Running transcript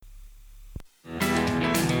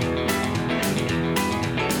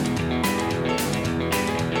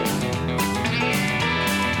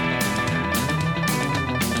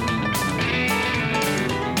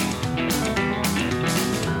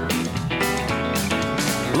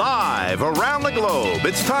Live around the globe,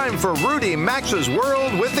 it's time for Rudy Maxa's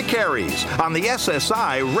World with the Carries on the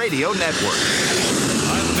SSI Radio Network.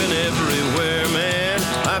 I've been everywhere, man.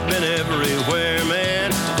 I've been everywhere,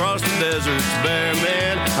 man. Across the deserts bare,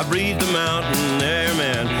 man. I breathe the mountain air,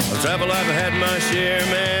 man. Of travel I've had my share,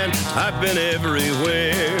 man. I've been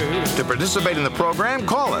everywhere. To participate in the program,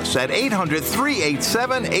 call us at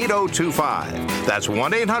 800-387-8025. That's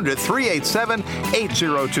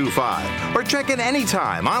 1-800-387-8025. Or check in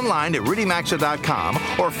anytime online at rudymaxa.com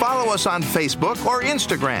or follow us on Facebook or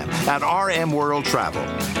Instagram at RM World Travel.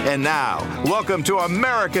 And now, welcome to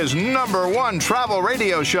America's #1 travel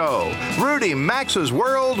radio show, Rudy Maxa's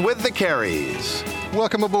World with the Carries.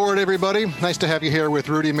 Welcome aboard, everybody. Nice to have you here with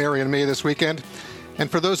Rudy, Mary, and me this weekend. And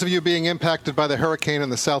for those of you being impacted by the hurricane in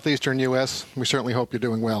the southeastern U.S., we certainly hope you're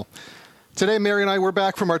doing well. Today, Mary and I were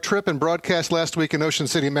back from our trip and broadcast last week in Ocean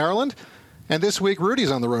City, Maryland. And this week, Rudy's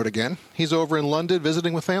on the road again. He's over in London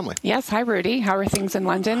visiting with family. Yes. Hi, Rudy. How are things in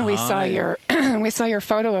London? Hi. We saw your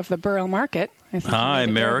photo of the Borough Market. Hi,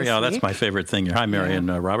 Mary. Oh, that's my favorite thing. Hi, Mary and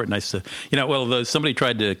Robert. Nice to, somebody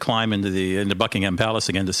tried to climb into Buckingham Palace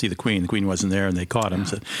again to see the Queen. The Queen wasn't there, and they caught him.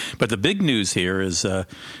 So, but the big news here is the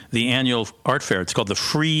annual art fair. It's called the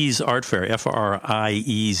Frieze Art Fair,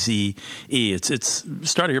 Frieze. It's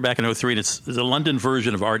started here back in 2003, and it's the London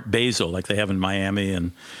version of Art Basel, like they have in Miami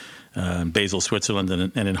and Basel, Switzerland,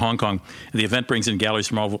 and in Hong Kong. The event brings in galleries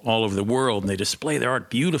from all over the world, and they display their art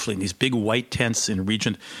beautifully in these big white tents in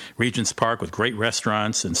Regent's Park with great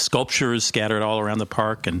restaurants and sculptures scattered all around the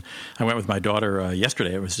park. And I went with my daughter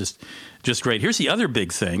yesterday. It was just great. Here's the other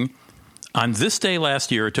big thing. On this day last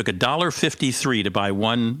year, it took $1.53 to buy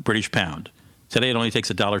 1 British pound. Today, it only takes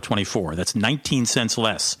 $1.24. That's 19 cents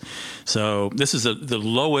less. So this is the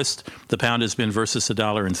lowest the pound has been versus a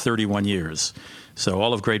dollar in 31 years. So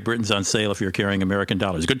all of Great Britain's on sale if you're carrying American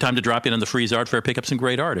dollars. Good time to drop in on the Frieze Art Fair, pick up some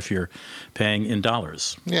great art if you're paying in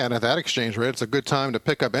dollars. Yeah, and at that exchange rate, it's a good time to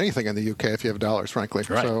pick up anything in the UK if you have dollars, frankly.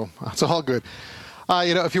 Right. So it's all good.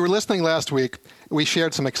 If you were listening last week, we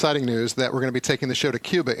shared some exciting news that we're going to be taking the show to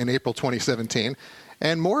Cuba in April 2017.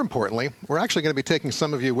 And more importantly, we're actually going to be taking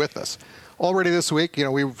some of you with us. Already this week,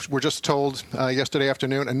 we were just told yesterday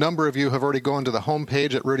afternoon, a number of you have already gone to the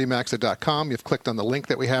homepage at rudymaxa.com. You've clicked on the link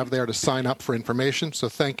that we have there to sign up for information. So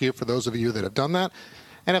thank you for those of you that have done that.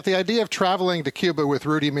 And if the idea of traveling to Cuba with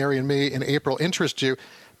Rudy, Mary, and me in April interests you,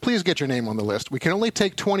 please get your name on the list. We can only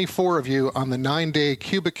take 24 of you on the 9-day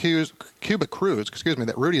Cuba cruise,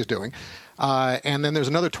 that Rudy is doing. And then there's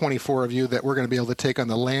another 24 of you that we're going to be able to take on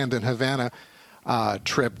the Land in Havana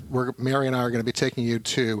trip. Mary and I are going to be taking you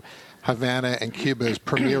to Havana and Cuba's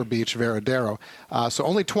premier beach, Veradero. So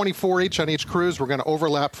only 24 each on each cruise. We're going to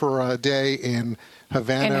overlap for a day in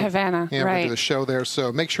Havana. Yeah, right. We're going to do the show there.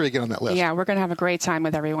 So make sure you get on that list. Yeah, we're going to have a great time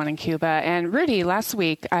with everyone in Cuba. And Rudy, last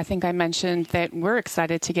week, I think I mentioned that we're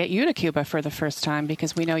excited to get you to Cuba for the first time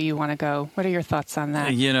because we know you want to go. What are your thoughts on that?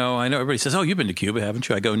 I know everybody says, oh, you've been to Cuba, haven't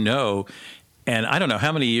you? I go, no. And I don't know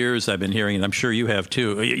how many years I've been hearing, and I'm sure you have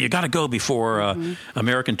too, you got to go before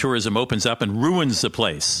American tourism opens up and ruins the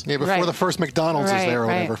place. Yeah, before the first McDonald's is there or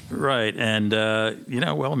whatever. Right. And,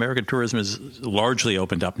 American tourism is largely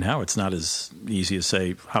opened up now. It's not as easy as,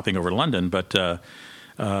 say, hopping over to London, but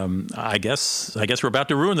I guess we're about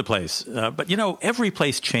to ruin the place. But, every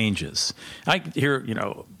place changes. I hear,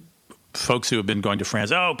 folks who have been going to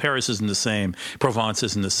France, Paris isn't the same, Provence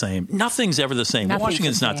isn't the same. Nothing's ever the same.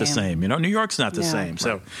 Washington's not the same. New York's not the same.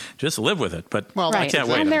 So just live with it. But I can't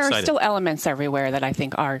wait. And there are still elements everywhere that I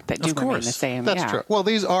think do remain the same. That's true. Well,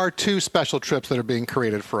 these are 2 special trips that are being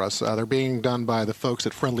created for us. They're being done by the folks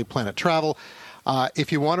at Friendly Planet Travel.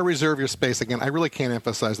 If you want to reserve your space, again, I really can't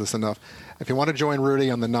emphasize this enough. If you want to join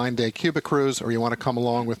Rudy on the 9-day Cuba cruise, or you want to come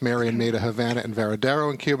along with Mary and me to Havana and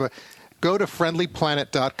Veradero in Cuba, go to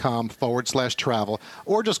friendlyplanet.com/travel,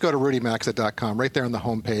 or just go to rudymaxa.com. Right there on the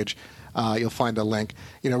homepage, you'll find a link.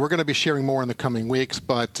 We're going to be sharing more in the coming weeks,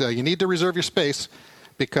 but you need to reserve your space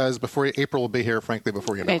because April will be here, frankly,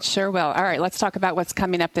 before you know it. It sure will. All right, let's talk about what's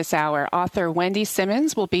coming up this hour. Author Wendy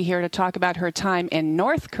Simmons will be here to talk about her time in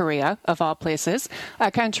North Korea, of all places,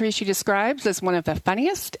 a country she describes as one of the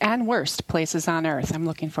funniest and worst places on earth. I'm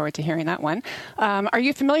looking forward to hearing that one. Are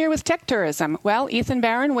you familiar with tech tourism? Well, Ethan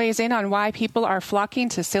Barron weighs in on why people are flocking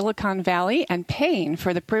to Silicon Valley and paying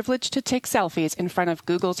for the privilege to take selfies in front of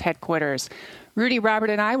Google's headquarters. Rudy, Robert,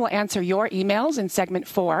 and I will answer your emails in segment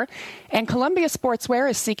 4. And Columbia Sportswear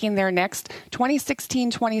is seeking their next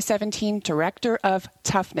 2016-2017 Director of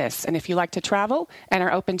Toughness. And if you like to travel and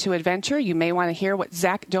are open to adventure, you may want to hear what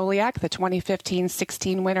Zach Doliak, the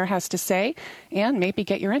 2015-16 winner, has to say, and maybe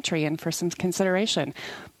get your entry in for some consideration.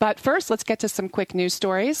 But first, let's get to some quick news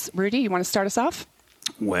stories. Rudy, you want to start us off?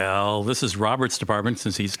 Well, this is Robert's department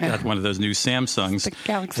since he's got one of those new Samsungs. The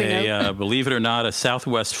Galaxy Note. Believe it or not, a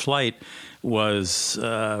Southwest flight was,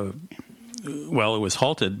 it was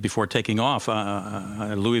halted before taking off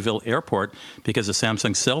at Louisville Airport because the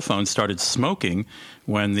Samsung cell phone started smoking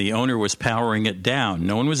when the owner was powering it down.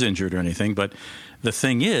 No one was injured or anything, but the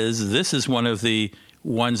thing is, this is one of the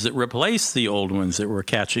ones that replaced the old ones that were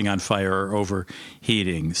catching on fire or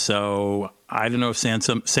overheating. So I don't know if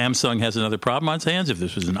Samsung has another problem on its hands, if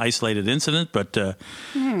this was an isolated incident, but I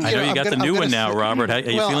know you got the new one now, Robert. Are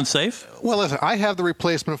you feeling safe? Well, listen, I have the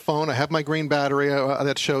replacement phone. I have my green battery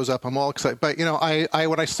that shows up. I'm all excited. But,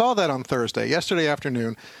 when I saw that on yesterday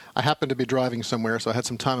afternoon, I happened to be driving somewhere, so I had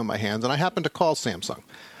some time on my hands, and I happened to call Samsung.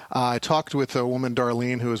 I talked with a woman,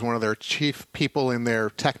 Darlene, who is one of their chief people in their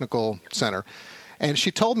technical center. And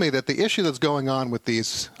she told me that the issue that's going on with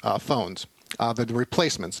these phones, the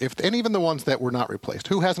replacements, and even the ones that were not replaced,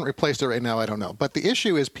 who hasn't replaced it right now, I don't know. But the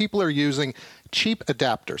issue is people are using cheap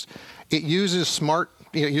adapters. It uses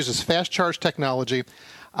fast charge technology.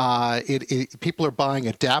 People are buying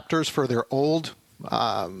adapters for their old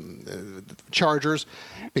chargers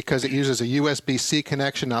because it uses a USB-C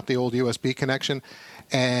connection, not the old USB connection.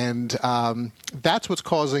 And that's what's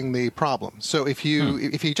causing the problem. So if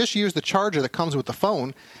you just use the charger that comes with the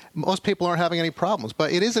phone, most people aren't having any problems.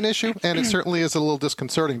 But it is an issue, and it certainly is a little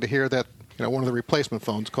disconcerting to hear that one of the replacement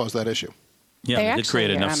phones caused that issue. Yeah, it did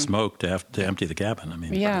create enough smoke to have to empty the cabin.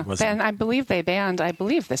 And I believe they banned. I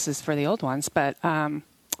believe this is for the old ones, but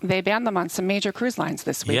they banned them on some major cruise lines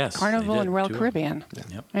this week. Yes, Carnival and Royal Caribbean.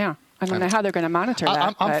 Yeah. I don't know how they're going to monitor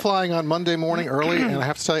that. I'm flying on Monday morning early, and I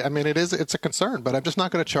have to tell you, it's a concern, but I'm just not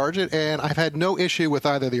going to charge it. And I've had no issue with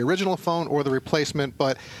either the original phone or the replacement,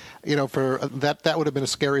 but for that would have been a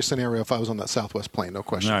scary scenario if I was on that Southwest plane, no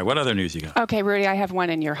question. All right, what other news you got? Okay, Rudy, I have one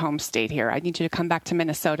in your home state here. I need you to come back to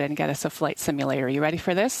Minnesota and get us a flight simulator. You ready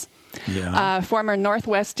for this? Yeah. Former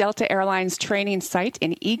Northwest Delta Airlines training site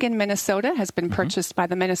in Eagan, Minnesota has been purchased by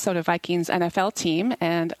the Minnesota Vikings NFL team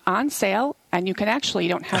and on sale. And you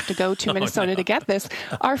don't have to go to Minnesota to get this,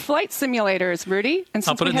 are flight simulators, Rudy. And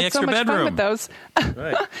since we had so much fun with those,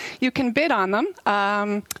 you can bid on them.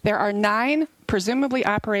 There are 9 presumably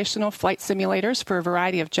operational flight simulators for a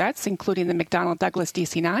variety of jets, including the McDonnell Douglas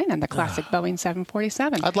DC-9 and the classic Boeing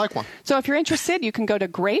 747. I'd like one. So if you're interested, you can go to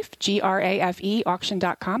Grafe, Grafe,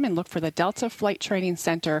 auction.com and look for the Delta Flight Training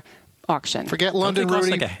Center auction. Forget London,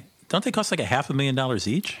 Rudy. Don't they cost like $500,000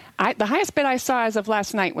 each? The highest bid I saw as of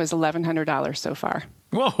last night was $1,100 so far.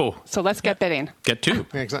 Whoa. So let's get bidding. Get 2.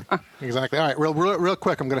 Exactly. All right, real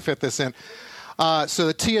quick, I'm going to fit this in. So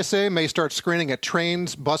the TSA may start screening at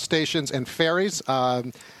trains, bus stations, and ferries.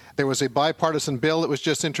 There was a bipartisan bill that was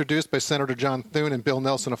just introduced by Senator John Thune and Bill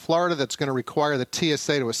Nelson of Florida that's going to require the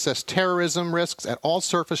TSA to assess terrorism risks at all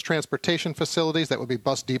surface transportation facilities. That would be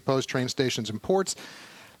bus depots, train stations, and ports.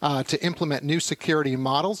 To implement new security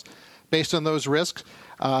models based on those risks.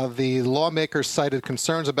 The lawmakers cited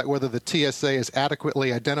concerns about whether the TSA is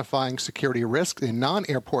adequately identifying security risks in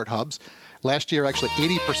non-airport hubs. Last year, actually,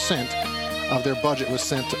 80% of their budget was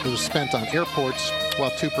spent on airports, while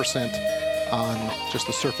 2% on just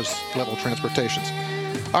the surface-level transportations.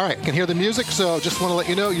 All right, can hear the music, so just want to let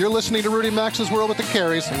you know you're listening to Rudy Max's World with the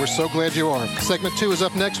Carries, and we're so glad you are. Segment 2 is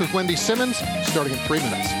up next with Wendy Simmons, starting in 3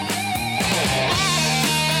 minutes.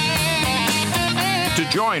 To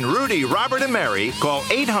join Rudy, Robert, and Mary, call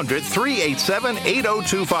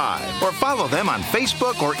 800-387-8025 or follow them on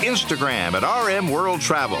Facebook or Instagram at RM World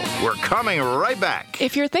Travel. We're coming right back.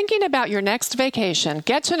 If you're thinking about your next vacation,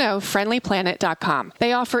 get to know friendlyplanet.com.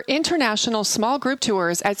 They offer international small group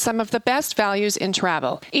tours at some of the best values in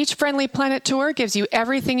travel. Each Friendly Planet tour gives you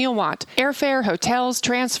everything you'll want: airfare, hotels,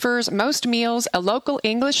 transfers, most meals, a local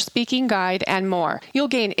English-speaking guide, and more. You'll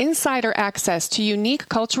gain insider access to unique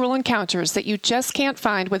cultural encounters that you just can't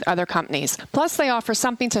find with other companies. Plus, they offer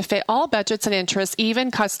something to fit all budgets and interests, even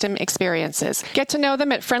custom experiences. Get to know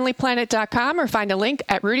them at friendlyplanet.com or find a link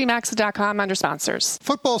at rudymaxa.com under sponsors.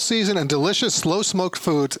 Football season and delicious slow-smoked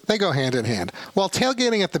foods, they go hand in hand. While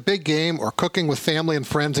tailgating at the big game or cooking with family and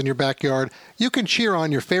friends in your backyard, you can cheer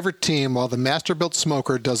on your favorite team while the Masterbuilt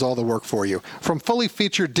Smoker does all the work for you. From fully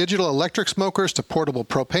featured digital electric smokers to portable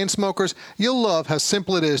propane smokers, you'll love how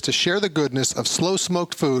simple it is to share the goodness of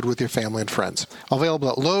slow-smoked food with your family and friends. Available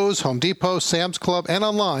at Lowe's, Home Depot, Sam's Club, and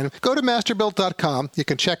online. Go to masterbuilt.com. You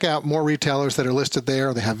can check out more retailers that are listed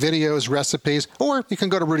there. They have videos, recipes, or you can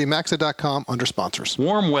go to rudymaxa.com under sponsors.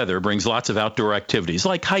 Warm weather brings lots of outdoor activities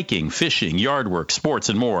like hiking, fishing, yard work, sports,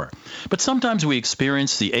 and more. But sometimes we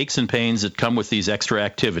experience the aches and pains that come with these extra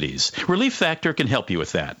activities. Relief Factor can help you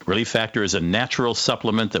with that. Relief Factor is a natural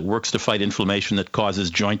supplement that works to fight inflammation that causes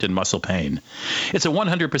joint and muscle pain. It's a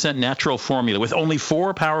 100% natural formula with only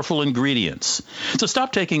 4 powerful ingredients. So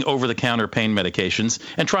stop taking over-the-counter pain medications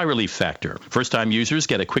and try Relief Factor. First-time users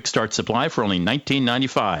get a quick start supply for only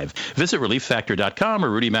 $19.95. Visit ReliefFactor.com or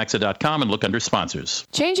RudyMaxa.com and look under sponsors.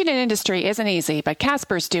 Changing an industry isn't easy, but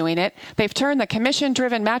Casper's doing it. They've turned the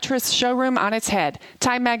commission-driven mattress showroom on its head.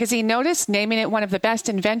 Time magazine noticed, naming it one of the best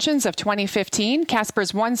inventions of 2015,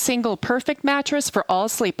 Casper's one single perfect mattress for all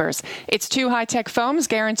sleepers. Its 2 high-tech foams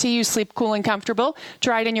guarantee you sleep cool and comfortable.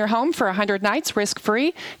 Try it in your home for 100 nights,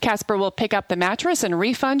 risk-free. Casper will pick up the mattress and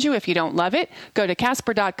refund you if you don't love it. Go to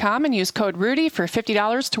Casper.com and use code Rudy for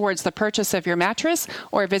 $50 towards the purchase of your mattress,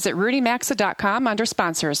 or visit RudyMaxa.com under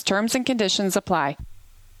sponsors. Terms and conditions apply.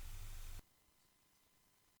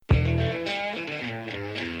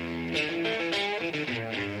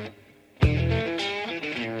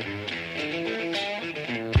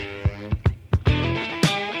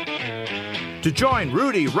 To join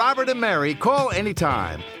Rudy, Robert, and Mary, call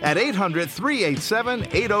anytime at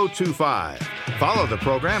 800-387-8025. Follow the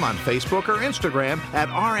program on Facebook or Instagram at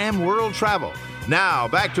RM World Travel. Now,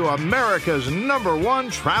 back to America's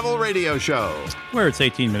 #1 travel radio show. Where it's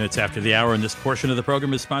 18 minutes after the hour, and this portion of the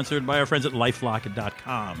program is sponsored by our friends at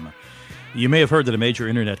LifeLock.com. You may have heard that a major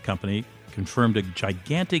internet company confirmed a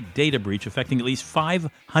gigantic data breach affecting at least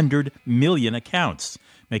 500 million accounts,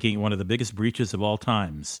 making it one of the biggest breaches of all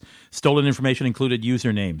times. Stolen information included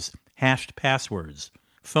usernames, hashed passwords,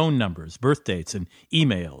 phone numbers, birth dates, and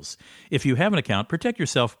emails. If you have an account, protect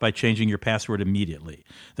yourself by changing your password immediately.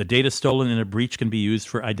 The data stolen in a breach can be used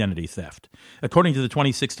for identity theft. According to the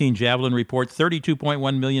 2016 Javelin report,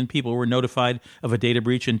 32.1 million people were notified of a data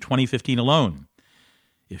breach in 2015 alone.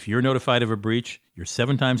 If you're notified of a breach, you're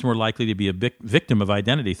 7 times more likely to be a victim of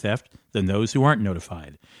identity theft than those who aren't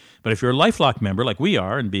notified. But if you're a LifeLock member like we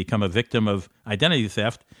are and become a victim of identity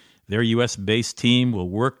theft, their U.S.-based team will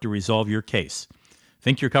work to resolve your case.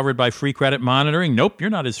 Think you're covered by free credit monitoring? Nope, you're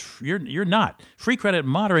not. You're not. Free credit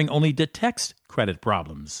monitoring only detects credit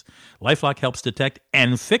problems. LifeLock helps detect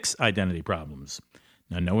and fix identity problems.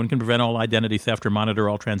 Now, no one can prevent all identity theft or monitor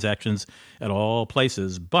all transactions at all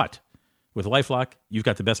places, but with LifeLock, you've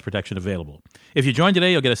got the best protection available. If you join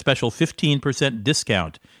today, you'll get a special 15%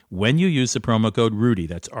 discount when you use the promo code Rudy.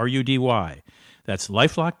 That's RUDY. That's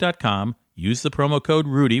LifeLock.com. Use the promo code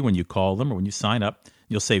Rudy when you call them or when you sign up.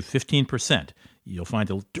 You'll save 15%. You'll find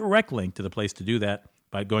a direct link to the place to do that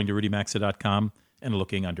by going to RudyMaxa.com and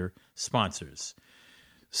looking under sponsors.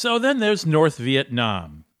 So then there's North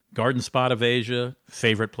Vietnam, garden spot of Asia,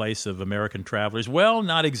 favorite place of American travelers. Well,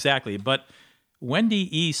 not exactly, but Wendy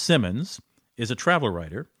E. Simmons is a travel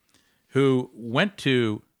writer who went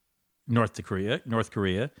to North Korea,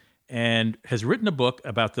 and has written a book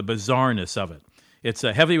about the bizarreness of it. It's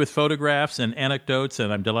heavy with photographs and anecdotes,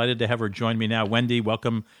 and I'm delighted to have her join me now. Wendy,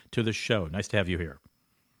 welcome to the show. Nice to have you here.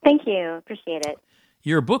 Thank you. Appreciate it.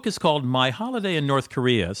 Your book is called My Holiday in North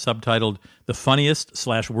Korea, subtitled The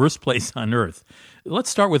Funniest/Worst Place on Earth. Let's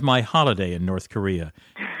start with My Holiday in North Korea.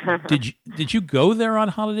 Did you go there on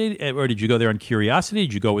holiday, or did you go there on curiosity?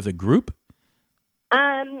 Did you go with a group?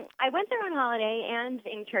 I went there on holiday and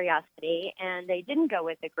in curiosity, and I didn't go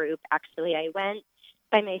with a group, actually. I went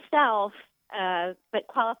by myself, but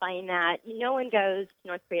qualifying that, no one goes to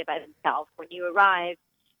North Korea by themselves. When you arrive,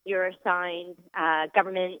 you're assigned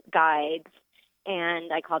government guides,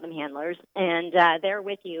 and I call them handlers, and they're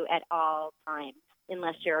with you at all times,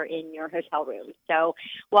 unless you're in your hotel room. So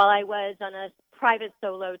while I was on a private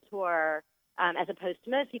solo tour, as opposed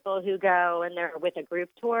to most people who go and they're with a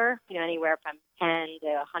group tour, anywhere from 10 to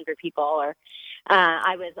 100 people, or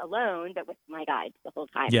I was alone, but with my guides the whole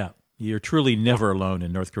time. Yeah. You're truly never alone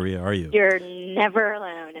in North Korea, are you? You're never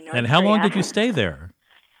alone in North Korea. And how long did you stay there?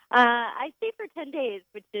 I stayed for 10 days,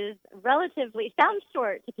 which is sounds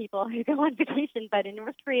short to people who go on vacation, but in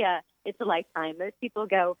North Korea, it's a lifetime. Most people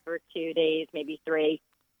go for 2 days, maybe 3.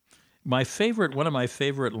 One of my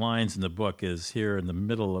favorite lines in the book is here in the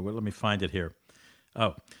middle. Let me find it here.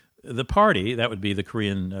 Oh, the party, that would be the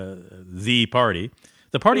Korean, the party.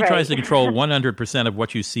 The party tries to control 100% of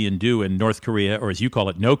what you see and do in North Korea, or as you call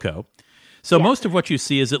it, NOCO. So most of what you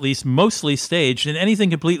see is at least mostly staged, and anything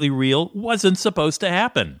completely real wasn't supposed to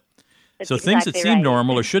happen. So things that seem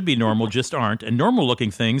normal or should be normal just aren't, and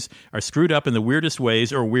normal-looking things are screwed up in the weirdest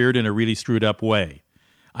ways or weird in a really screwed-up way.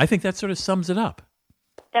 I think that sort of sums it up.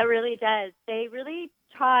 That really does. They really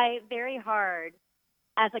try very hard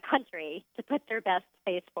as a country to put their best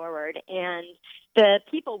face forward, and the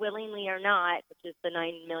people, willingly or not, which is the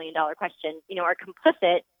 $9 million question, are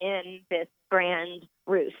complicit in this grand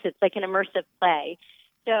ruse. It's like an immersive play.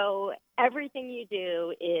 So everything you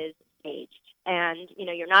do is staged. And,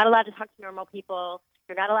 you're not allowed to talk to normal people.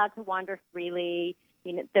 You're not allowed to wander freely.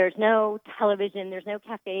 There's no television. There's no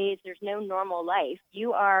cafes. There's no normal life.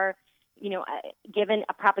 You are, given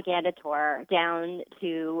a propaganda tour down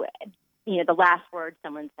to, the last word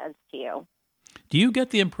someone says to you. Do you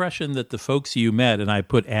get the impression that the folks you met, and I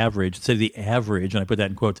put average, say the average, and I put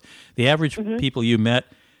that in quotes, the average people you met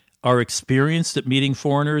are experienced at meeting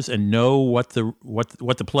foreigners and know what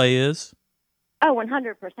the play is? Oh,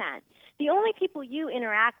 100%. The only people you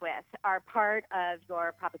interact with are part of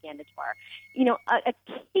your propaganda tour.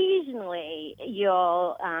 Occasionally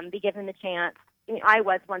you'll be given the chance, I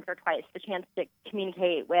was once or twice, the chance to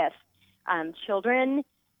communicate with children.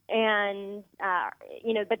 And,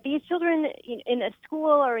 but these children in a school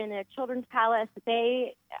or in a children's palace,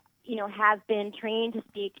 they, have been trained to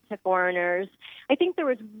speak to foreigners. I think there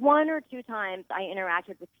was one or two times I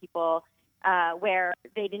interacted with people where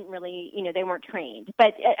they didn't really, they weren't trained.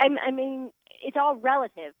 But, I mean, it's all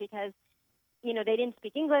relative because, they didn't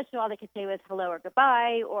speak English, so all they could say was hello or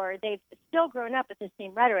goodbye, or they've still grown up with the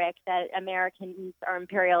same rhetoric that Americans are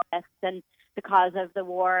imperialists and the cause of the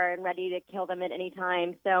war and ready to kill them at any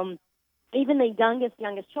time. So even the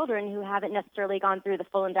youngest children who haven't necessarily gone through the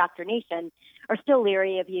full indoctrination are still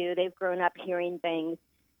leery of you. They've grown up hearing things.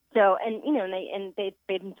 So, they've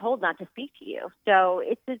been told not to speak to you. So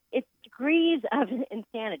it's degrees of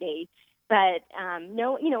insanity. But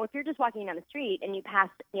if you're just walking down the street and you pass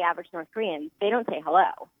the average North Korean, they don't say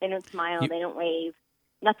hello. They don't smile. They don't wave.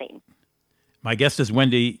 Nothing. My guest is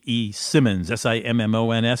Wendy E. Simmons,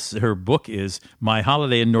 Simmons. Her book is My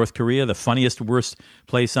Holiday in North Korea, The Funniest, Worst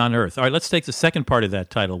Place on Earth. All right, let's take the second part of that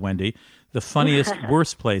title, Wendy. The Funniest,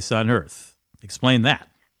 Worst Place on Earth. Explain that.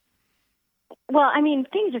 Well, I mean,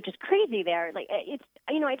 things are just crazy there. Like it's,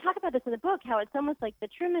 I talk about this in the book, how it's almost like the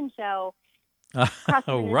Truman Show.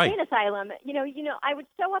 Right. Insane asylum. I would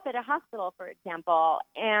show up at a hospital, for example,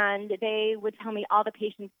 and they would tell me all the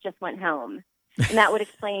patients just went home. And that would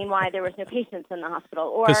explain why there was no patients in the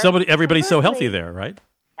hospital. Because everybody's so healthy there, right?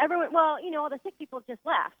 Everyone, all the sick people just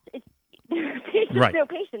left. There's right. no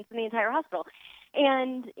patients in the entire hospital.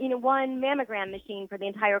 And, one mammogram machine for the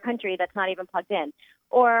entire country that's not even plugged in.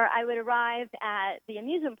 Or I would arrive at the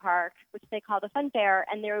amusement park, which they call the fun fair,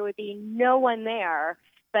 and there would be no one there.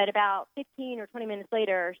 But about 15 or 20 minutes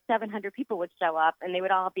later, 700 people would show up, and they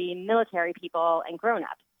would all be military people and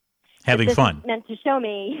grown-ups. Having fun. Is meant to show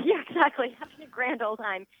me, yeah, exactly, having a grand old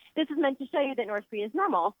time. This is meant to show you that North Korea is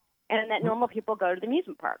normal, and that normal people go to the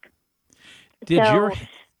amusement park.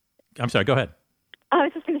 I'm sorry, go ahead. I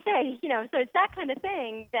was just going to say, so it's that kind of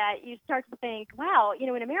thing that you start to think, wow,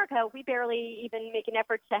 in America, we barely even make an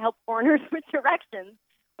effort to help foreigners with directions.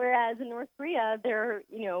 Whereas in North Korea, they're,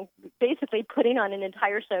 basically putting on an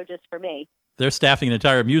entire show just for me. They're staffing an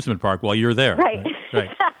entire amusement park while you're there. Right.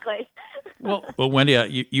 Exactly. Well,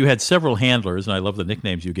 Wendy, you had several handlers, and I love the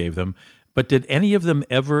nicknames you gave them. But did any of them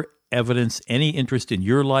ever evidence any interest in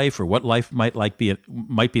your life or what life might be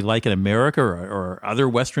like in America or other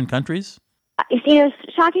Western countries?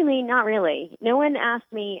 Shockingly, not really. No one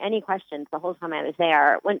asked me any questions the whole time I was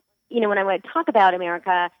there. When I would talk about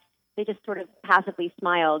America, they just sort of passively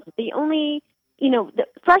smiled. The only, the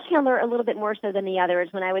fresh handler a little bit more so than the others.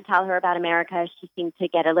 When I would tell her about America, she seemed to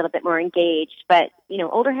get a little bit more engaged. But,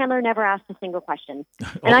 older handler never asked a single question.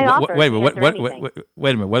 And I offered wait a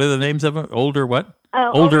minute. What are the names of them? Older what?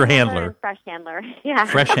 Older handler. Fresh handler. Yeah.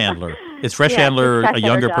 Fresh handler. Is fresh handler a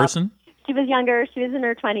younger person? She was younger. She was in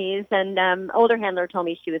her 20s. And older handler told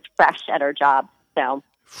me she was fresh at her job. So.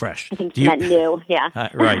 Fresh. I think she meant new, yeah.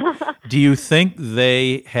 Right. Do you think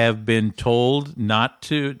they have been told not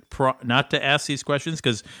to ask these questions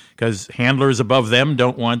because handlers above them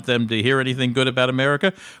don't want them to hear anything good about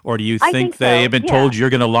America? Or do you think they have been told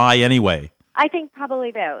you're going to lie anyway? I think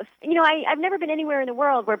probably both. I've never been anywhere in the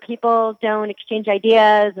world where people don't exchange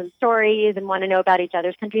ideas and stories and want to know about each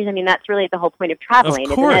other's countries. I mean, that's really the whole point of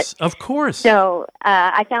traveling, isn't it? Of course. So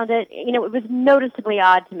I found it, it was noticeably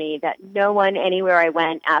odd to me that no one anywhere I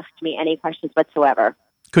went asked me any questions whatsoever.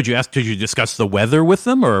 Could you discuss the weather with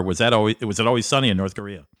them, or was it always sunny in North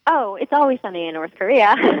Korea? Oh, it's always sunny in North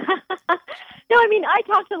Korea. No, I mean, I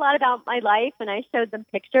talked a lot about my life, and I showed them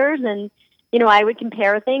pictures, and I would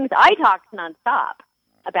compare things. I talked nonstop.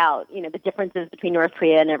 about, the differences between North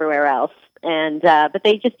Korea and everywhere else. And, but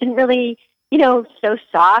they just didn't really, show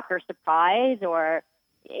shock or surprise or,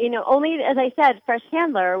 only, as I said, Fresh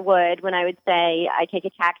Handler would, when I would say I take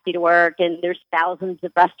a taxi to work and there's thousands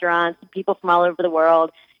of restaurants and people from all over the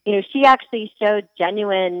world, she actually showed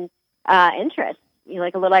genuine interest.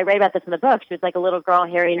 I read about this in the book. She was like a little girl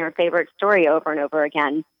hearing her favorite story over and over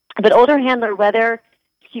again. But Older Handler, whether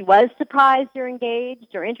she was surprised or engaged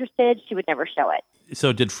or interested, she would never show it.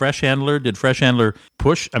 So did Fresh Handler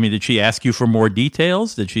push? I mean, did she ask you for more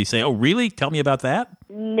details? Did she say, oh, really? Tell me about that?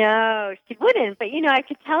 No, she wouldn't. But, I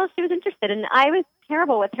could tell she was interested. And I was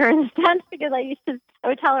terrible with her in the sense because I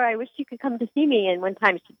would tell her I wish she could come to see me. And one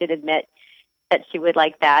time she did admit that she would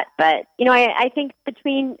like that. But, I think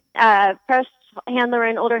between Fresh Handler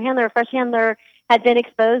and Older Handler, Fresh Handler had been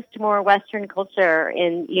exposed to more Western culture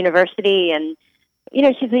in university, and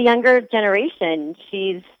she's a younger generation.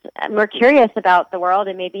 She's more curious about the world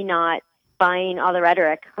and maybe not buying all the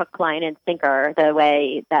rhetoric hook, line, and sinker the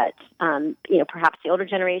way that perhaps the older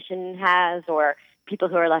generation has or people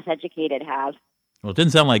who are less educated have. Well, it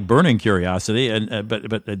didn't sound like burning curiosity, and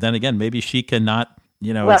but then again, maybe she cannot.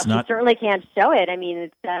 Well, it's not. She certainly can't show it. I mean,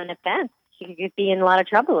 it's an offense. She could be in a lot of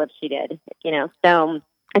trouble if she did, So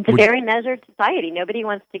it's a very measured society. Nobody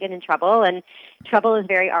wants to get in trouble, and trouble is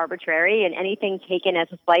very arbitrary, and anything taken as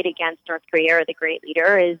a slight against North Korea or the great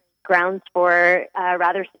leader is grounds for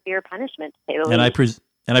rather severe punishment, to say the least.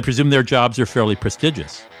 And I presume their jobs are fairly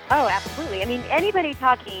prestigious. Oh, absolutely. I mean, anyone in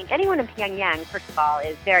Pyongyang, first of all,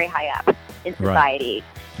 is very high up in society.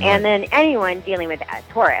 Right. And then anyone dealing with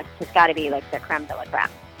tourists has got to be like the creme de la creme.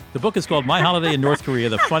 The book is called My Holiday in North Korea,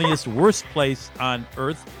 the funniest, worst place on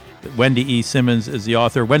earth. Wendy E. Simmons is the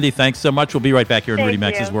author. Wendy, thanks so much. We'll be right back here in Rudy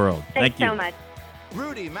Max's World. Thank you so much.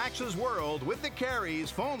 Rudy Max's World with the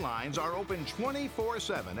Careys. Phone lines are open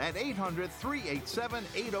 24/7 at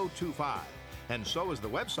 800-387-8025. And so is the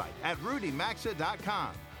website at rudymaxa.com.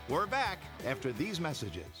 We're back after these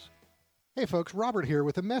messages. Hey folks, Robert here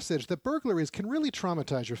with a message that burglaries can really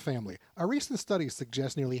traumatize your family. A recent study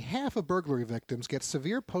suggests nearly half of burglary victims get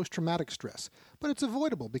severe post-traumatic stress, but it's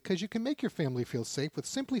avoidable because you can make your family feel safe with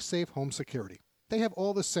Simply Safe Home Security. They have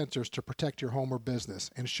all the sensors to protect your home or business,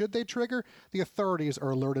 and should they trigger, the authorities are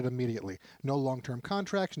alerted immediately. No long-term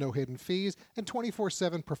contracts, no hidden fees, and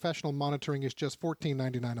 24/7 professional monitoring is just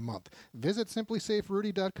 $14.99 a month. Visit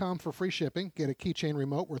SimplySafeRudy.com for free shipping, get a keychain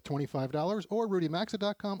remote worth $25, or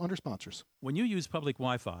RudyMaxa.com under sponsors. When you use public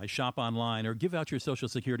Wi-Fi, shop online, or give out your Social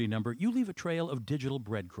Security number, you leave a trail of digital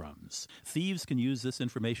breadcrumbs. Thieves can use this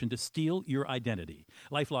information to steal your identity.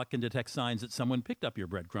 LifeLock can detect signs that someone picked up your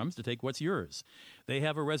breadcrumbs to take what's yours. They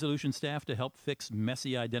have a resolution staff to help fix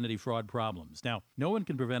messy identity fraud problems. Now, no one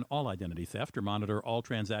can prevent all identity theft or monitor all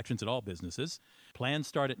transactions at all businesses. Plans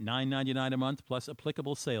start at $9.99 a month plus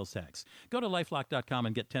applicable sales tax. Go to LifeLock.com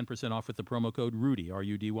and get 10% off with the promo code RUDY,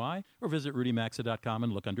 R-U-D-Y, or visit RudyMaxa.com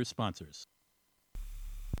and look under sponsors.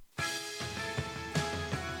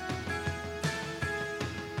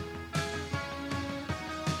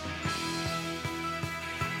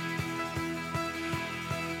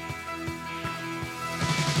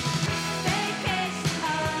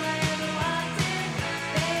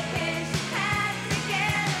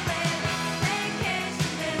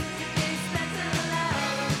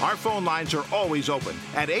 Our phone lines are always open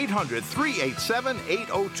at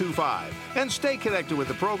 800-387-8025. And stay connected with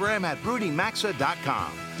the program at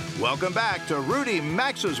rudymaxa.com. Welcome back to Rudy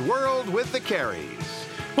Max's World with the Careys.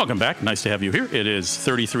 Welcome back. Nice to have you here. It is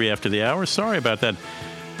 33 after the hour. Sorry about that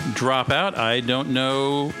dropout. I don't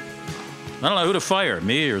know who to fire,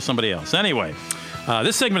 me or somebody else. Anyway,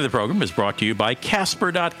 this segment of the program is brought to you by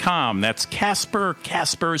Casper.com. That's Casper,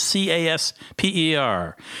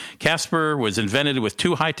 C-A-S-P-E-R. Casper was invented with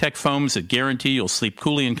 2 high-tech foams that guarantee you'll sleep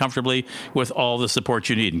coolly and comfortably with all the support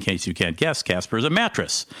you need. In case you can't guess, Casper is a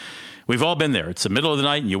mattress. We've all been there. It's the middle of the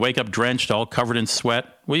night and you wake up drenched, all covered in sweat.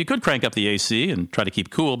 Well, you could crank up the AC and try to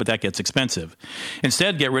keep cool, but that gets expensive.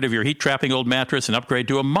 Instead, get rid of your heat-trapping old mattress and upgrade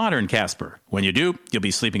to a modern Casper. When you do, you'll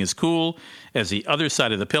be sleeping as cool as the other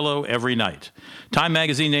side of the pillow every night. Time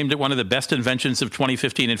magazine named it one of the best inventions of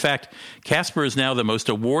 2015. In fact, Casper is now the most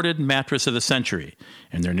awarded mattress of the century,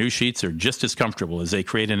 and their new sheets are just as comfortable as they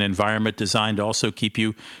create an environment designed to also keep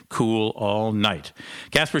you cool all night.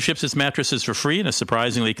 Casper ships its mattresses for free in a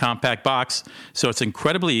surprisingly compact box, so it's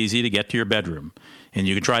incredibly easy to get to your bedroom. And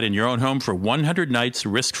you can try it in your own home for 100 nights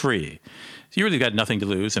risk-free. So you really got nothing to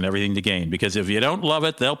lose and everything to gain, because if you don't love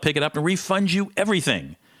it, they'll pick it up and refund you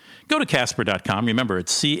everything. Go to Casper.com. Remember,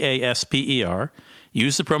 it's C-A-S-P-E-R.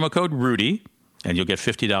 Use the promo code RUDY. and you'll get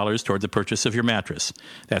 $50 toward the purchase of your mattress.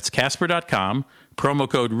 That's Casper.com, promo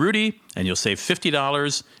code Rudy, and you'll save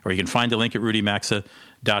 $50, or you can find the link at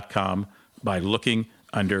rudymaxa.com by looking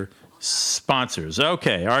under sponsors.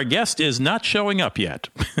 Okay, our guest is not showing up yet.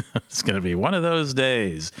 It's going to be one of those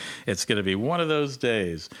days.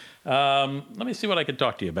 Let me see what I can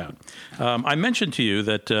talk to you about. I mentioned to you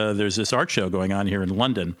that there's this art show going on here in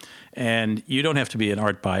London, and you don't have to be an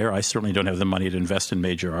art buyer. I certainly don't have the money to invest in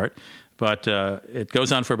major art, but it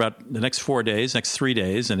goes on for about the next 3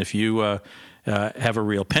 days, and if you have a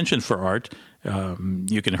real penchant for art,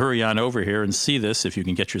 you can hurry on over here and see this if you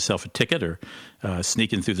can get yourself a ticket or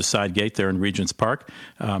sneak in through the side gate there in Regent's Park.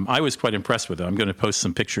 I was quite impressed with it. I'm going to post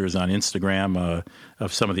some pictures on Instagram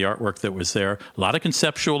of some of the artwork that was there. A lot of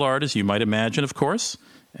conceptual art, as you might imagine, of course,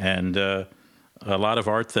 and a lot of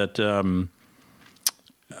art that,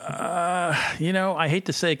 I hate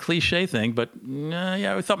to say a cliche thing, but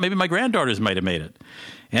I thought maybe my granddaughters might have made it.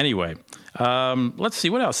 Anyway, let's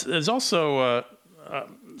see, what else? There's also...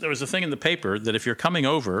 there was a thing in the paper that if you're coming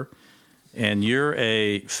over and you're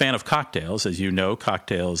a fan of cocktails, as you know,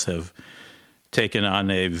 cocktails have taken on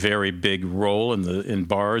a very big role in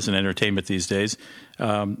bars and entertainment these days.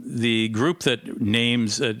 The group that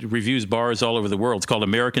reviews bars all over the world, it's called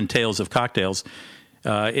American Tales of Cocktails.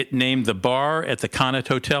 It named the bar at the Connaught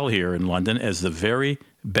Hotel here in London as the very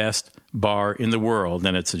best bar in the world,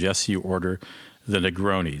 and it suggests you order the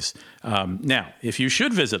Negronis. Now, if you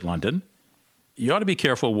should visit London, you ought to be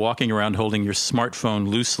careful walking around holding your smartphone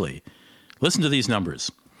loosely. Listen to these numbers.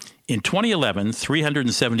 In 2011,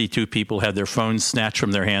 372 people had their phones snatched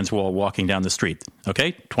from their hands while walking down the street.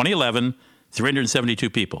 Okay? 2011, 372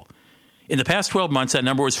 people. In the past 12 months, that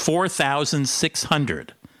number was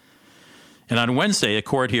 4,600. And on Wednesday, a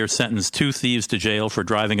court here sentenced 2 thieves to jail for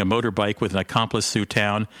driving a motorbike with an accomplice through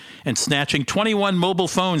town and snatching 21 mobile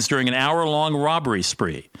phones during an hour-long robbery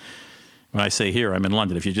spree. When I say here, I'm in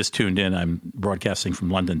London. If you just tuned in, I'm broadcasting from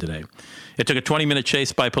London today. It took a 20-minute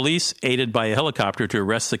chase by police, aided by a helicopter, to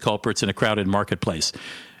arrest the culprits in a crowded marketplace.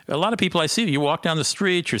 A lot of people I see, you walk down the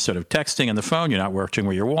street, you're sort of texting on the phone, you're not watching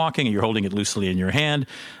where you're walking, and you're holding it loosely in your hand.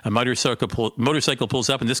 A motorcycle pulls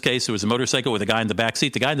up. In this case, it was a motorcycle with a guy in the back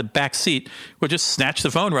seat. The guy in the back seat would just snatch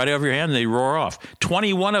the phone right out of your hand, and they roar off.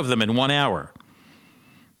 21 of them in 1 hour.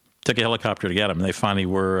 Took a helicopter to get them. They finally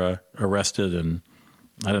were arrested, and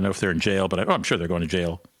I don't know if they're in jail, but I'm sure they're going to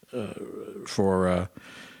jail for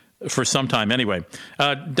some time anyway.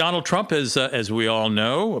 Donald Trump, as we all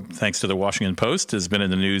know, thanks to the Washington Post, has been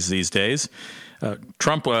in the news these days.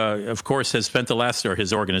 Trump, of course, his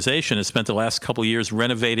organization has spent the last couple of years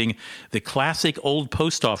renovating the classic old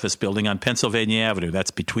post office building on Pennsylvania Avenue.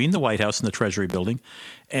 That's between the White House and the Treasury Building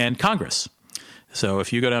and Congress. So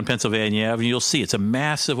if you go down Pennsylvania Avenue, you'll see it's a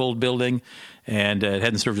massive old building, and it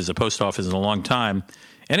hadn't served as a post office in a long time.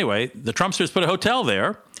 Anyway, the Trumpsters put a hotel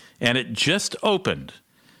there, and it just opened.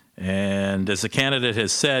 And as the candidate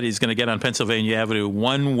has said, he's going to get on Pennsylvania Avenue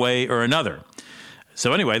one way or another.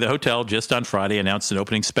 So anyway, the hotel just on Friday announced an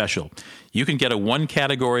opening special. You can get a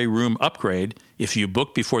 1-category room upgrade if you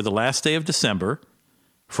book before the last day of December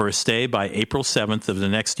for a stay by April 7th of the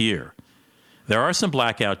next year. There are some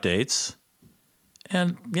blackout dates.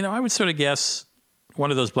 And, I would sort of guess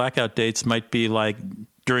one of those blackout dates might be like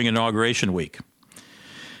during Inauguration Week.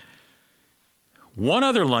 One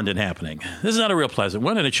other London happening. This is not a real pleasant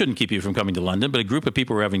one, and it shouldn't keep you from coming to London, but a group of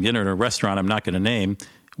people were having dinner in a restaurant I'm not going to name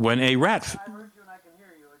when a rat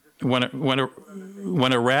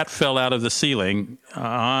fell out of the ceiling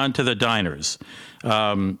onto the diners.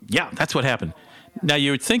 That's what happened. Now,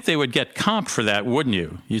 you would think they would get comp for that, wouldn't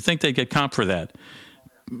you? You'd think they'd get comp for that.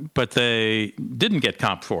 But they didn't get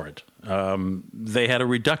comp for it. They had a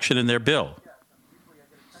reduction in their bill.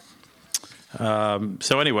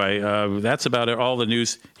 So anyway, that's about all the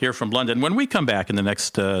news here from London. When we come back in the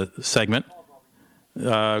next segment,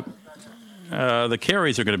 the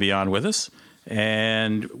Careys are going to be on with us,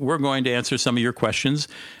 and we're going to answer some of your questions.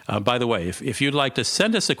 By the way, if you'd like to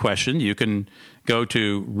send us a question, you can go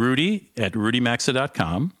to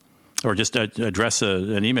rudy@rudymaxa.com, or just address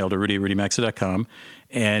an email to rudy@rudymaxa.com,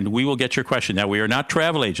 and we will get your question. Now, we are not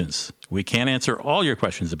travel agents. We can't answer all your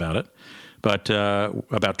questions about it. But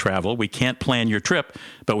about travel, we can't plan your trip,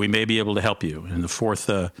 but we may be able to help you. In the fourth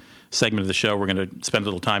segment of the show, we're going to spend a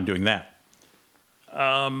little time doing that. So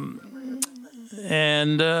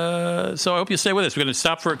I hope you stay with us. We're going to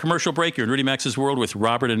stop for a commercial break. You're in Rudy Maxa's World with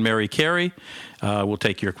Robert and Mary Carey. We'll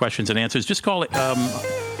take your questions and answers. Just call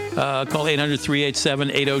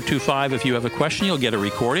 800-387-8025 if you have a question. You'll get a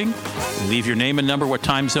recording. Leave your name and number, what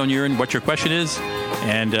time zone you're in, what your question is,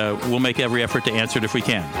 and we'll make every effort to answer it if we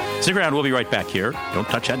can. Stick around. We'll be right back here. Don't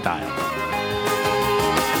touch that dial.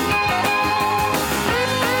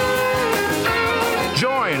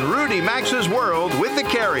 Join Rudy Maxa's World with the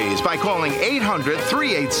Careys by calling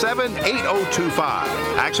 800-387-8025.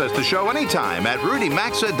 Access the show anytime at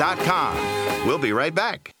rudymaxa.com. We'll be right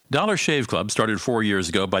back. Dollar Shave Club started 4 years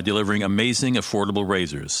ago by delivering amazing, affordable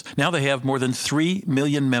razors. Now they have more than 3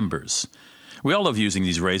 million members. We all love using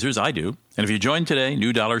these razors. I do. And if you join today,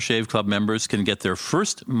 new Dollar Shave Club members can get their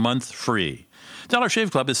first month free. Dollar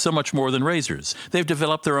Shave Club is so much more than razors. They've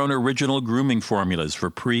developed their own original grooming formulas for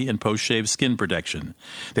pre- and post-shave skin protection.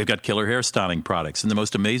 They've got killer hair styling products and the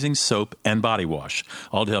most amazing soap and body wash,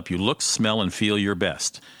 all to help you look, smell, and feel your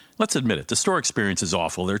best. Let's admit it, the store experience is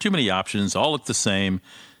awful. There are too many options, all look the same.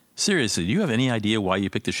 Seriously, do you have any idea why you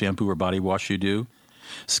picked the shampoo or body wash you do?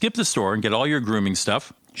 Skip the store and get all your grooming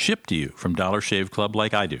stuff shipped to you from Dollar Shave Club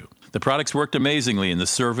like I do. The products worked amazingly and the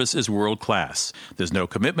service is world-class. There's no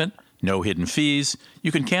commitment, no hidden fees.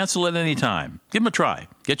 You can cancel at any time. Give them a try.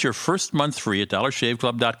 Get your first month free at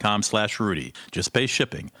dollarshaveclub.com/Rudy. Just pay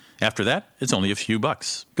shipping. After that, it's only a few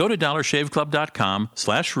bucks. Go to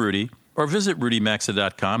dollarshaveclub.com/Rudy or visit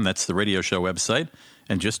rudymaxa.com. That's the radio show website.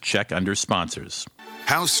 And just check under sponsors.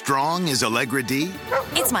 How strong is Allegra D?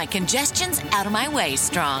 It's my congestion's out of my way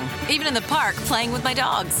strong. Even in the park, playing with my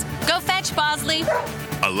dogs. Go fetch, Bosley.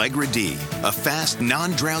 Allegra D, a fast,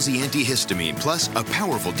 non-drowsy antihistamine plus a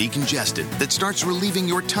powerful decongestant that starts relieving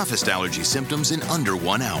your toughest allergy symptoms in under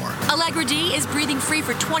 1 hour. Allegra D is breathing free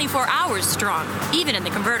for 24 hours strong, even in the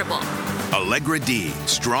convertible. Allegra D,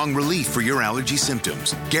 strong relief for your allergy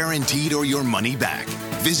symptoms. Guaranteed or your money back.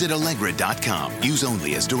 Visit Allegra.com. Use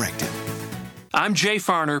only as directed. I'm Jay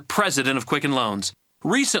Farner, president of Quicken Loans.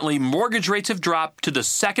 Recently, mortgage rates have dropped to the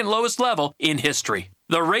second lowest level in history.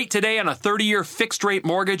 The rate today on a 30-year fixed-rate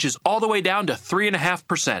mortgage is all the way down to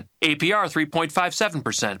 3.5%, APR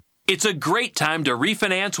 3.57%. It's a great time to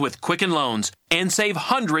refinance with Quicken Loans and save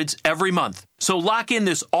hundreds every month. So lock in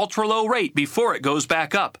this ultra-low rate before it goes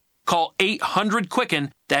back up. Call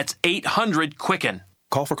 800-QUICKEN. That's 800-QUICKEN.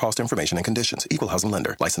 Call for cost information and conditions. Equal housing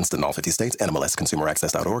lender. Licensed in all 50 states. NMLS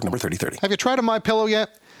ConsumerAccess.org, number 3030. Have you tried a MyPillow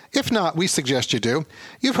yet? If not, we suggest you do.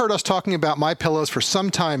 You've heard us talking about MyPillows for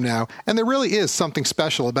some time now, and there really is something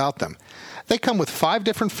special about them. They come with 5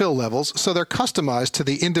 different fill levels, so they're customized to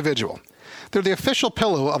the individual. They're the official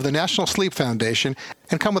pillow of the National Sleep Foundation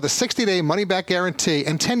and come with a 60-day money-back guarantee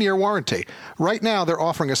and 10-year warranty. Right now, they're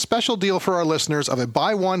offering a special deal for our listeners of a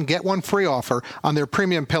buy one, get one free offer on their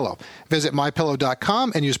premium pillow. Visit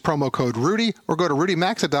MyPillow.com and use promo code Rudy or go to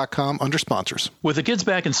RudyMaxa.com under sponsors. With the kids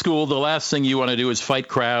back in school, the last thing you want to do is fight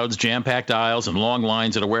crowds, jam-packed aisles, and long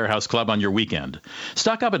lines at a warehouse club on your weekend.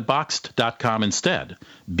 Stock up at Boxed.com instead.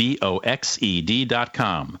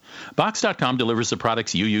 BOXED.com. Boxed.com delivers the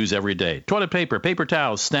products you use every day. Toilet paper, paper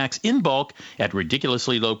towels, snacks in bulk at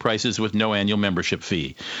ridiculously low prices with no annual membership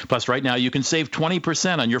fee. Plus, right now, you can save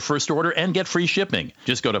 20% on your first order and get free shipping.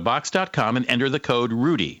 Just go to Box.com and enter the code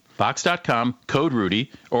Rudy. Box.com, code Rudy,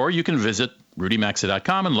 or you can visit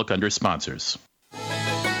RudyMaxa.com and look under sponsors.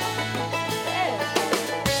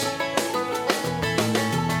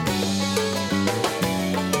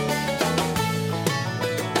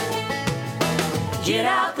 Get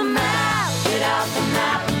out the map,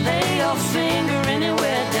 and lay your finger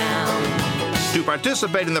anywhere down. To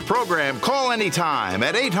participate in the program, call anytime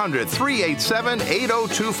at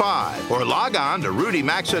 800-387-8025 or log on to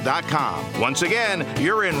rudymaxa.com. Once again,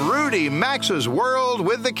 you're in Rudy Maxa's World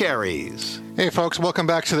with the Careys. Hey, folks, welcome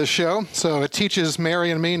back to the show. So it teaches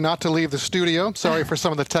Mary and me not to leave the studio. Sorry for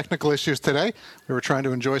some of the technical issues today. We were trying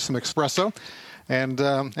to enjoy some espresso. And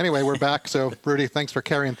anyway, we're back. So, Rudy, thanks for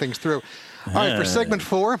carrying things through. All right, for segment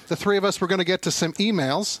 4, the three of us, we're going to get to some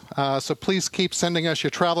emails. So please keep sending us your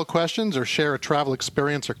travel questions or share a travel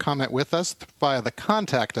experience or comment with us via the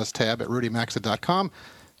Contact Us tab at rudymaxa.com.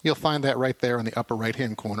 You'll find that right there in the upper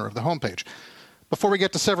right-hand corner of the homepage. Before we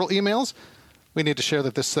get to several emails, we need to share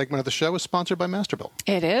that this segment of the show is sponsored by Masterbuilt.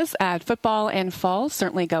 It is. Football and fall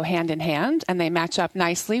certainly go hand in hand, and they match up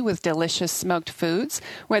nicely with delicious smoked foods.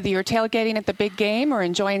 Whether you're tailgating at the big game or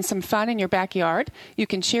enjoying some fun in your backyard, you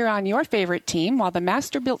can cheer on your favorite team while the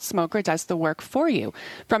Masterbuilt smoker does the work for you.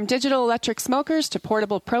 From digital electric smokers to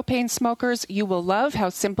portable propane smokers, you will love how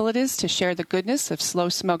simple it is to share the goodness of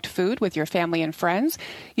slow-smoked food with your family and friends.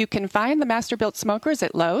 You can find the Masterbuilt smokers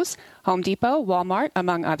at Lowe's, Home Depot, Walmart,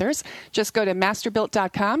 among others. Just go to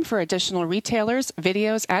masterbuilt.com for additional retailers,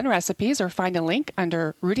 videos, and recipes, or find a link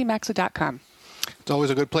under rudymaxa.com. It's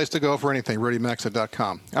always a good place to go for anything,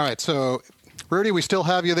 rudymaxa.com. All right, so, Rudy, we still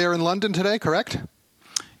have you there in London today, correct?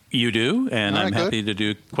 You do, and All right, I'm good. happy to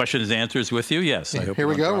do questions and answers with you. Yes, I hope Here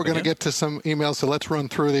we you go. won't We're going to drop get to some emails, so let's run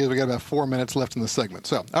through these. We got about 4 minutes left in the segment.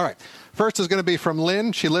 So, all right. First is going to be from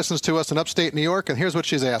Lynn. She listens to us in upstate New York, and here's what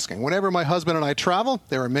she's asking. Whenever my husband and I travel,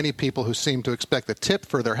 there are many people who seem to expect a tip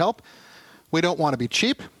for their help. We don't want to be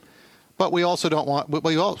cheap, but we also don't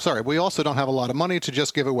have a lot of money to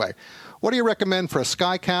just give away. What do you recommend for a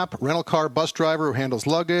skycap, rental car, bus driver who handles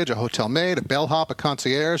luggage, a hotel maid, a bellhop, a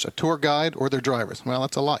concierge, a tour guide, or their drivers? Well,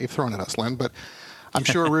 that's a lot you've thrown at us, Lynn, but I'm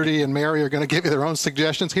sure Rudy and Mary are going to give you their own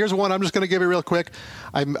suggestions. Here's one I'm just going to give you real quick.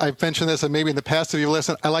 I've mentioned this, and maybe in the past if you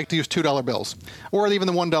listen, I like to use $2 bills or even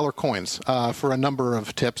the $1 coins for a number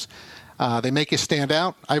of tips. They make you stand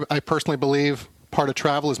out. I personally believe part of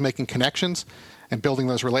travel is making connections and building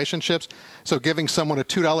those relationships. So giving someone a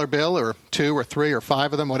 $2 bill or 2 or 3 or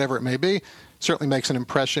 5 of them, whatever it may be, certainly makes an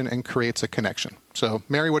impression and creates a connection. So,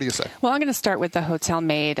 Mary, what do you say? Well, I'm going to start with the hotel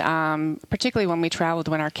maid, particularly when we traveled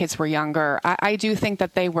when our kids were younger. I do think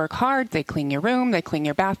that they work hard. They clean your room. They clean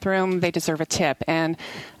your bathroom. They deserve a tip. And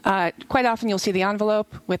quite often you'll see the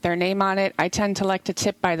envelope with their name on it. I tend to like to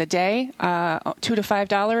tip by the day, $2 to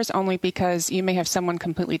 $5, only because you may have someone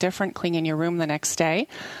completely different cleaning your room the next day.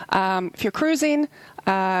 If you're cruising,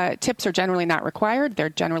 tips are generally not required. They're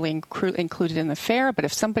generally included in the fare. But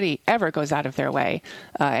if somebody ever goes out of their way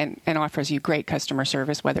and offers you great customer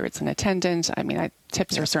service, whether it's an attendant,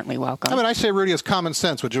 tips are certainly welcome. I say, Rudy, it's common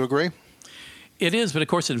sense. Would you agree? It is, but of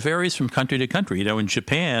course it varies from country to country. In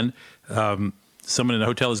Japan, someone in a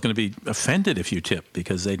hotel is going to be offended if you tip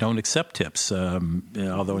because they don't accept tips.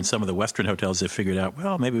 Although in some of the Western hotels they've figured out,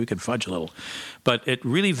 well, maybe we could fudge a little. But it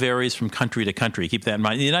really varies from country to country. Keep that in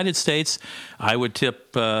mind. In the United States, I would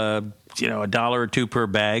tip $1 or $2 per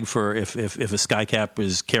bag for if a skycap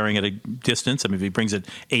is carrying at a distance. If he brings it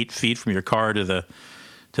 8 feet from your car to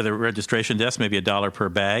the registration desk, maybe $1 per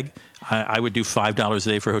bag. I would do $5 a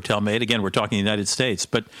day for hotel maid. Again, we're talking the United States.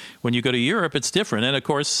 But when you go to Europe, it's different. And, of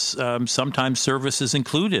course, sometimes service is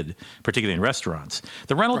included, particularly in restaurants.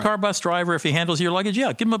 The rental car bus driver, if he handles your luggage,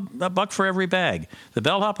 give him a buck for every bag. The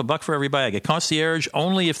bellhop, a buck for every bag. A concierge,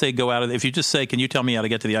 only if they go out if you just say, can you tell me how to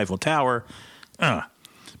get to the Eiffel Tower?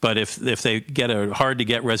 But if they get a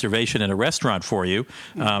hard-to-get reservation in a restaurant for you,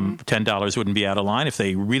 $10 wouldn't be out of line. If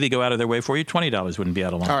they really go out of their way for you, $20 wouldn't be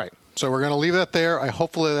out of line. All right. So we're going to leave that there.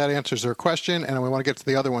 Hopefully that answers their question, and we want to get to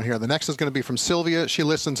the other one here. The next is going to be from Sylvia. She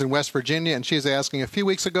listens in West Virginia, and she's asking, a few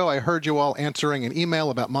weeks ago I heard you all answering an email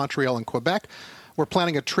about Montreal and Quebec. We're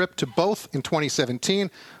planning a trip to both in 2017.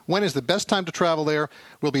 When is the best time to travel there?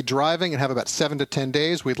 We'll be driving and have about 7 to 10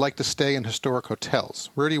 days. We'd like to stay in historic hotels.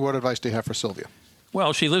 Rudy, what advice do you have for Sylvia?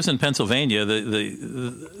 Well, she lives in Pennsylvania.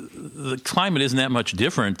 The climate isn't that much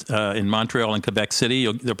different in Montreal and Quebec City.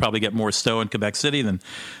 They'll probably get more snow in Quebec City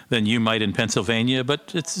than you might in Pennsylvania. But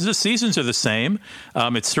the seasons are the same.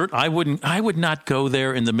 I would not go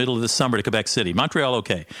there in the middle of the summer to Quebec City. Montreal,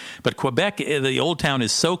 okay, but Quebec, the old town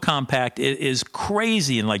is so compact. It is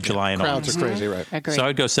crazy in like July and August. Crowds are crazy, right? Agreed. So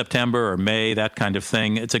I'd go September or May, that kind of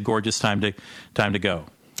thing. It's a gorgeous time to go.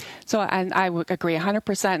 So and I would agree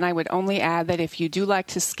 100%. And I would only add that if you do like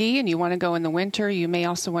to ski and you want to go in the winter, you may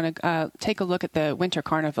also want to take a look at the Winter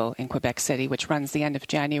Carnival in Quebec City, which runs the end of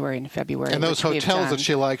January and February. And those hotels that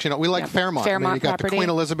she likes, we like Fairmont. Fairmont you've got property. the Queen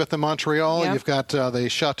Elizabeth in Montreal. Yep. You've got the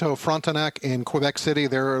Chateau Frontenac in Quebec City.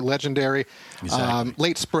 They're legendary. Exactly.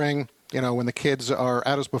 Late spring. When the kids are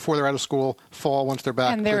before they're out of school, fall once they're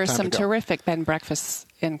back. And there are time some to go. terrific bed and breakfasts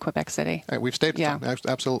in Quebec City. Hey, we've stayed Yeah. at them.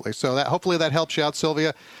 Absolutely. So hopefully that helps you out,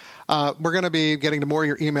 Sylvia. We're going to be getting to more of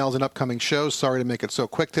your emails in upcoming shows. Sorry to make it so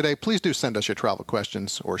quick today. Please do send us your travel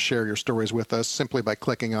questions or share your stories with us simply by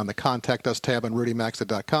clicking on the Contact Us tab on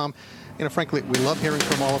rudymaxa.com. Frankly, we love hearing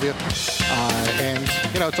from all of you.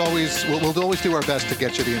 It's always we'll always do our best to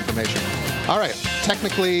get you the information. All right.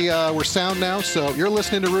 Technically, we're sound now, so you're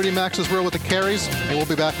listening to Rudy Maxa's World with the Carries, and we'll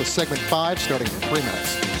be back with segment 5 starting in 3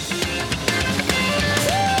 minutes.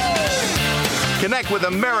 Connect with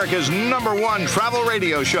America's #1 travel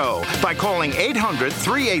radio show by calling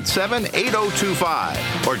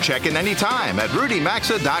 800-387-8025 or check in anytime at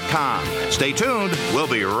rudymaxa.com. Stay tuned. We'll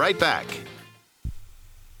be right back.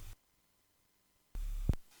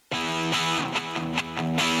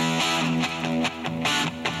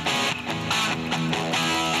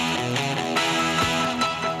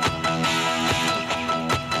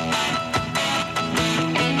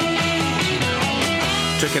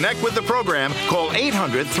 To connect with the program, call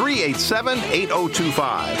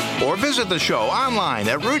 800-387-8025 or visit the show online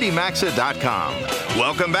at rudymaxa.com.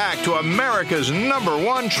 Welcome back to America's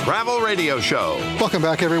 #1 travel radio show. Welcome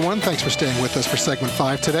back, everyone. Thanks for staying with us for segment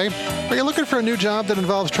 5 today. Are you looking for a new job that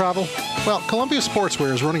involves travel? Well, Columbia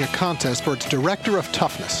Sportswear is running a contest for its Director of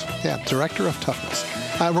Toughness. Yeah, Director of Toughness.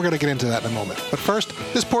 We're going to get into that in a moment. But first,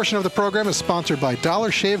 this portion of the program is sponsored by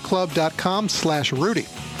DollarShaveClub.com/Rudy.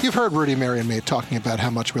 You've heard Rudy, Mary, and me talking about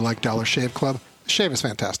how much we like Dollar Shave Club. The shave is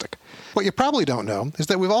fantastic. What you probably don't know is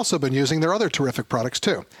that we've also been using their other terrific products,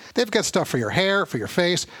 too. They've got stuff for your hair, for your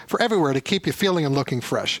face, for everywhere to keep you feeling and looking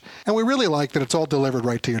fresh. And we really like that it's all delivered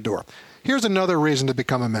right to your door. Here's another reason to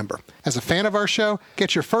become a member. As a fan of our show,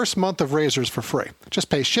 get your first month of razors for free.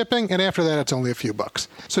 Just pay shipping, and after that, it's only a few bucks.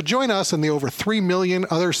 So join us and the over 3 million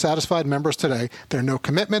other satisfied members today. There are no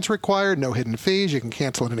commitments required, no hidden fees. You can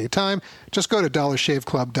cancel at any time. Just go to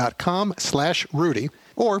DollarShaveClub.com/Rudy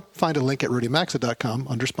or find a link at RudyMaxa.com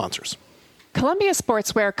under sponsors. Columbia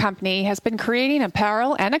Sportswear Company has been creating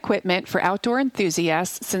apparel and equipment for outdoor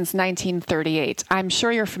enthusiasts since 1938. I'm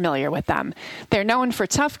sure you're familiar with them. They're known for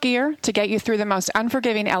tough gear to get you through the most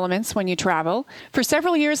unforgiving elements when you travel. For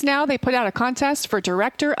several years now, they put out a contest for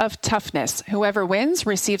Director of Toughness. Whoever wins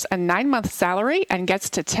receives a 9-month salary and gets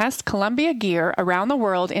to test Columbia gear around the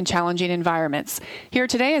world in challenging environments. Here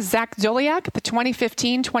today is Zach Doliak, the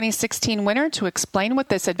 2015-2016 winner, to explain what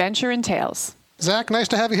this adventure entails. Zach, nice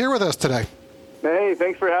to have you here with us today. Hey,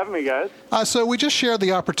 thanks for having me, guys. So we just shared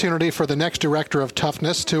the opportunity for the next Director of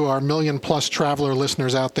Toughness to our million-plus traveler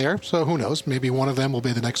listeners out there. So who knows, maybe one of them will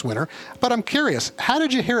be the next winner. But I'm curious, how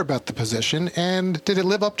did you hear about the position, and did it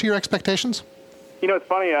live up to your expectations? You know, it's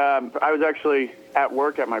funny. I was actually at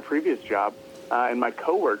work at my previous job, and my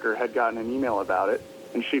coworker had gotten an email about it,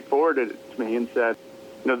 and she forwarded it to me and said,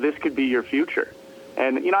 you know, this could be your future.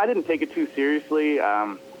 And, you know, I didn't take it too seriously.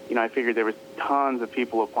 You know, I figured there was tons of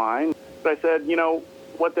people applying. But I said, you know,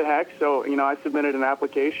 what the heck? So, you know, I submitted an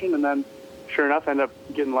application, and then sure enough, ended up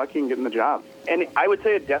getting lucky and getting the job. And I would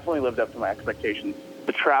say it definitely lived up to my expectations.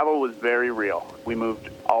 The travel was very real. We moved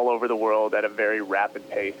all over the world at a very rapid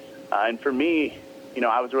pace. And for me, you know,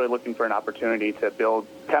 I was really looking for an opportunity to build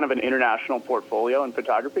kind of an international portfolio in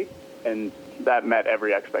photography, and that met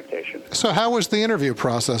every expectation. So how was the interview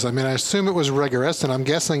process? I mean, I assume it was rigorous, and I'm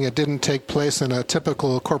guessing it didn't take place in a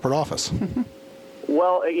typical corporate office.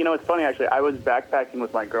 Well, you know, it's funny, actually. I was backpacking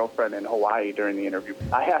with my girlfriend in Hawaii during the interview.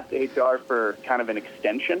 I asked HR for kind of an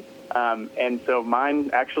extension, and so mine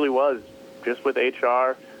actually was just with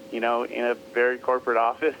HR, you know, in a very corporate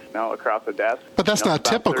office, you know, across the desk. But that's not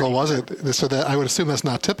typical, was it? So that I would assume that's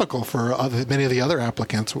not typical for many of the other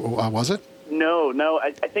applicants, was it? No.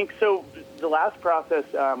 I think so. The last process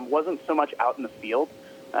wasn't so much out in the field,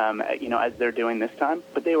 you know, as they're doing this time,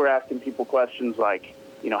 but they were asking people questions like,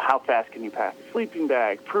 you know, how fast can you pack a sleeping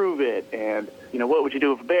bag? Prove it. And, you know, what would you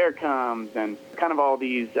do if a bear comes? And kind of all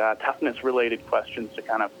these toughness-related questions to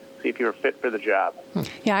kind of see if you were fit for the job.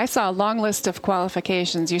 Yeah, I saw a long list of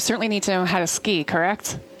qualifications. You certainly need to know how to ski,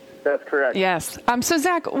 correct? That's correct. Yes. So,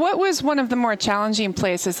 Zach, what was one of the more challenging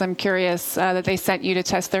places, I'm curious, that they sent you to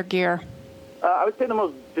test their gear? I would say the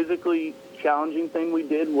most physically challenging thing we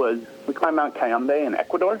did was we climbed Mount Cayambe in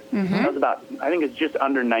Ecuador. Mm-hmm. That was about, I think it's just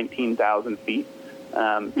under 19,000 feet.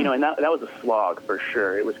 You know, and that was a slog for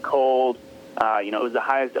sure. It was cold. You know, it was the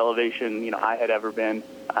highest elevation, you know, I had ever been,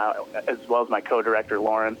 as well as my co-director,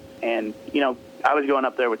 Lauren. And, you know, I was going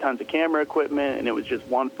up there with tons of camera equipment, and it was just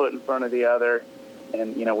one foot in front of the other.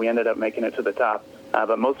 And, you know, we ended up making it to the top.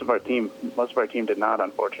 But most of our team did not,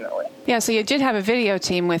 unfortunately. Yeah, so you did have a video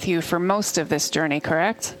team with you for most of this journey,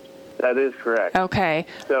 correct? That is correct. Okay.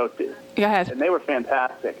 So, go ahead. And they were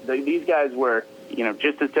fantastic. These guys were, you know,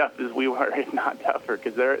 just as tough as we were, if not tougher,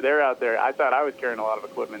 because they're out there. I thought I was carrying a lot of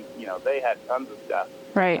equipment. You know, they had tons of stuff.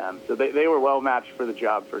 Right. So they were well matched for the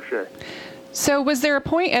job for sure. So was there a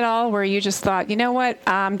point at all where you just thought, you know what,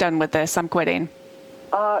 I'm done with this, I'm quitting?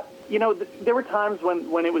 You know, there were times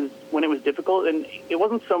when it was difficult, and it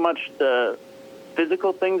wasn't so much the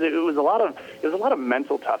physical things. It was a lot of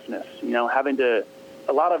mental toughness. You know,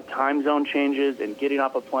 a lot of time zone changes and getting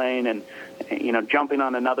off a plane and, you know, jumping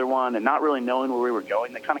on another one and not really knowing where we were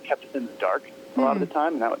going. That kind of kept us in the dark a lot of the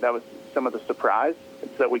time, and that was some of the surprise, so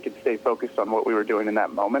that we could stay focused on what we were doing in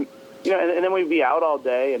that moment. You know, and then we'd be out all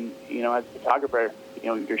day, and, you know, as a photographer, you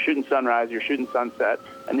know, you're shooting sunrise, you're shooting sunset,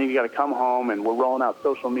 and then you got to come home, and we're rolling out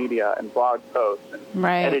social media and blog posts and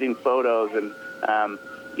editing photos, and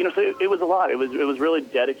you know, so it was a lot. It was really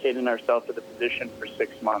dedicating ourselves to the position for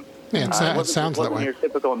 6 months. Yeah, it sounds that way. Your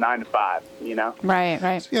typical 9 to 5, you know?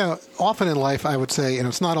 Right. You know, often in life, I would say,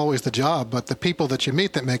 it's not always the job, but the people that you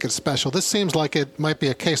meet that make it special. This seems like it might be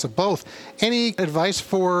a case of both. Any advice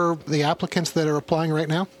for the applicants that are applying right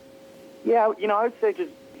now? Yeah, I would say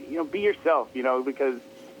just, be yourself, because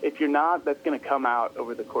if you're not, that's going to come out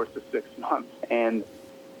over the course of 6 months. And,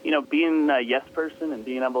 being a yes person and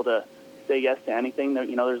being able to say yes to anything, there's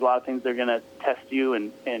a lot of things that are going to test you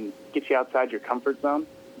and get you outside your comfort zone.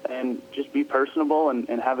 And just be personable and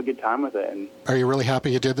have a good time with it. And are you really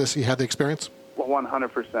happy you did this? You had the experience? Well,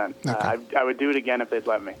 100%. Okay. I would do it again if they'd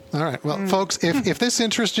let me. All right. Well, folks, if this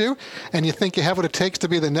interests you and you think you have what it takes to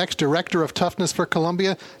be the next Director of Toughness for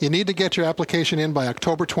Columbia, you need to get your application in by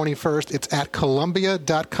October 21st. It's at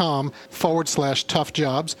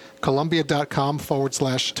Columbia.com/toughjobs,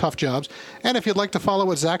 Columbia.com/toughjobs. And if you'd like to follow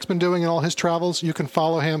what Zach's been doing in all his travels, you can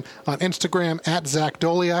follow him on Instagram at Zach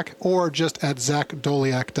Doleac or just at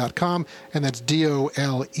ZachDoleac.com, and that's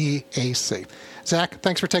DOLEAC. Zach,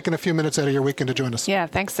 thanks for taking a few minutes out of your weekend to join us. Yeah,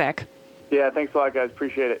 thanks, Zach. Yeah, thanks a lot, guys.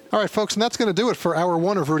 Appreciate it. All right, folks, and that's going to do it for Hour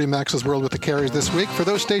 1 of Rudy Max's World with the Carries this week. For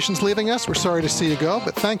those stations leaving us, we're sorry to see you go,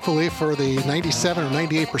 but thankfully for the 97 or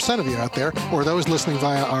 98% of you out there, or those listening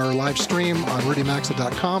via our live stream on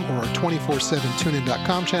rudymaxa.com or our 24/7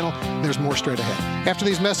 tunein.com channel, there's more straight ahead. After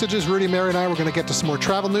these messages, Rudy, Mary, and I are going to get to some more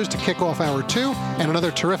travel news to kick off Hour 2, and another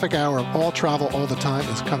terrific hour of all travel all the time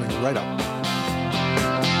is coming right up.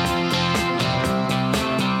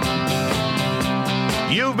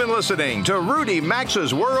 You've been listening to Rudy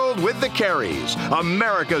Max's World with the Carries,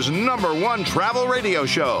 America's #1 travel radio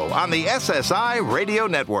show on the SSI Radio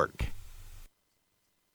Network.